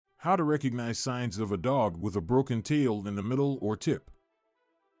How to recognize signs of a dog with a broken tail in the middle or tip.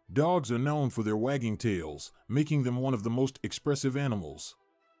 Dogs are known for their wagging tails, making them one of the most expressive animals.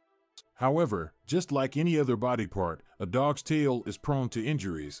 However, just like any other body part, a dog's tail is prone to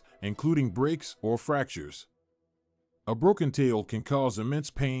injuries, including breaks or fractures. A broken tail can cause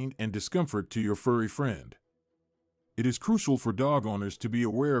immense pain and discomfort to your furry friend. It is crucial for dog owners to be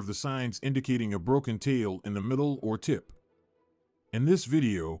aware of the signs indicating a broken tail in the middle or tip. In this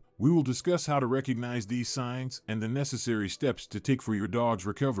video, we will discuss how to recognize these signs and the necessary steps to take for your dog's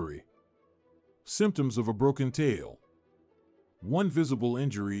recovery. Symptoms of a broken tail. 1. Visible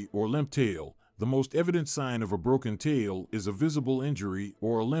injury or limp tail. The most evident sign of a broken tail is a visible injury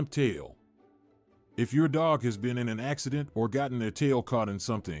or a limp tail. If your dog has been in an accident or gotten their tail caught in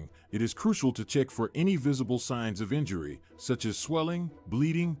something, it is crucial to check for any visible signs of injury, such as swelling,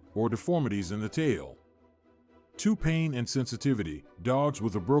 bleeding, or deformities in the tail. 2. Pain and sensitivity. Dogs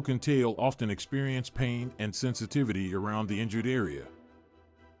with a broken tail often experience pain and sensitivity around the injured area.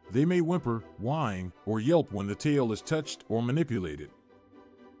 They may whimper, whine, or yelp when the tail is touched or manipulated.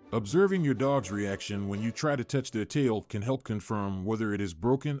 Observing your dog's reaction when you try to touch their tail can help confirm whether it is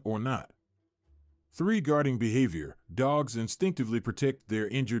broken or not. 3. Guarding behavior. Dogs instinctively protect their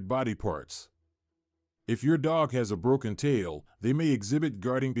injured body parts. If your dog has a broken tail, they may exhibit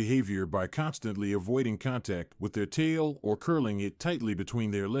guarding behavior by constantly avoiding contact with their tail or curling it tightly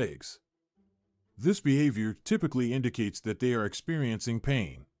between their legs. This behavior typically indicates that they are experiencing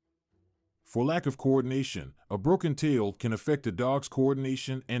pain. For lack of coordination, a broken tail can affect a dog's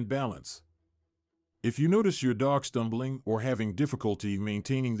coordination and balance. If you notice your dog stumbling or having difficulty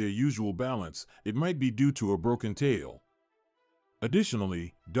maintaining their usual balance, it might be due to a broken tail.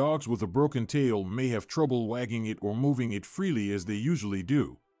 Additionally, dogs with a broken tail may have trouble wagging it or moving it freely as they usually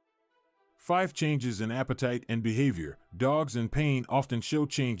do. 5. Changes in appetite and behavior. Dogs in pain often show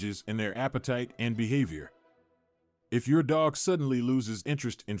changes in their appetite and behavior. If your dog suddenly loses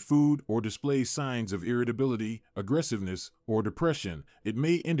interest in food or displays signs of irritability, aggressiveness, or depression, it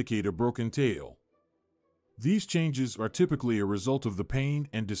may indicate a broken tail. These changes are typically a result of the pain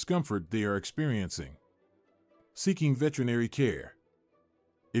and discomfort they are experiencing. Seeking veterinary care.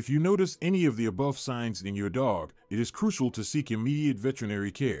 If you notice any of the above signs in your dog, it is crucial to seek immediate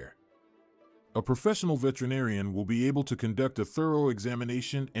veterinary care. A professional veterinarian will be able to conduct a thorough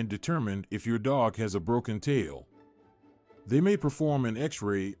examination and determine if your dog has a broken tail. They may perform an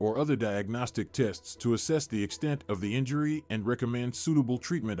X-ray or other diagnostic tests to assess the extent of the injury and recommend suitable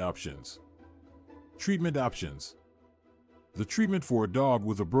treatment options. Treatment options. The treatment for a dog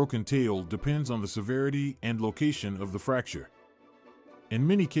with a broken tail depends on the severity and location of the fracture. In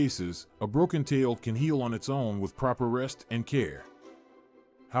many cases, a broken tail can heal on its own with proper rest and care.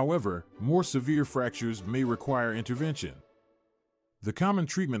 However, more severe fractures may require intervention. The common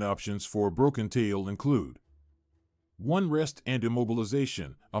treatment options for a broken tail include 1. Rest and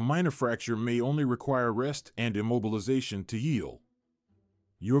immobilization. A minor fracture may only require rest and immobilization to heal.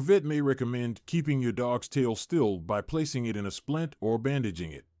 Your vet may recommend keeping your dog's tail still by placing it in a splint or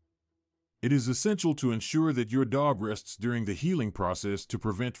bandaging it. It is essential to ensure that your dog rests during the healing process to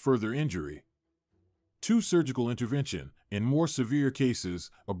prevent further injury. 2. Surgical intervention. In more severe cases,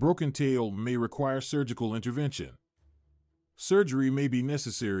 a broken tail may require surgical intervention. Surgery may be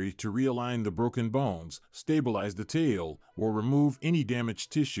necessary to realign the broken bones, stabilize the tail, or remove any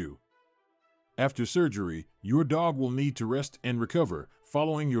damaged tissue. After surgery, your dog will need to rest and recover,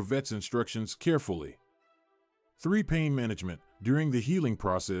 following your vet's instructions carefully. 3. Pain management. During the healing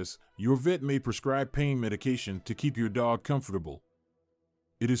process, your vet may prescribe pain medication to keep your dog comfortable.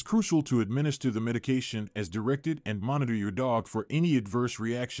 It is crucial to administer the medication as directed and monitor your dog for any adverse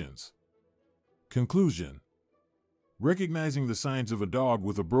reactions. Conclusion. Recognizing the signs of a dog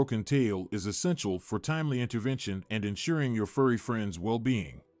with a broken tail is essential for timely intervention and ensuring your furry friend's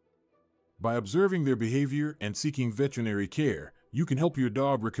well-being. By observing their behavior and seeking veterinary care, you can help your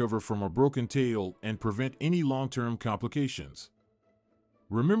dog recover from a broken tail and prevent any long-term complications.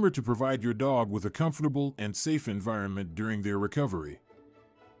 Remember to provide your dog with a comfortable and safe environment during their recovery.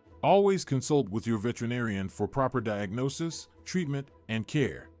 Always consult with your veterinarian for proper diagnosis, treatment, and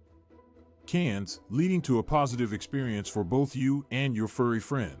care. CANS, leading to a positive experience for both you and your furry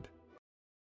friend.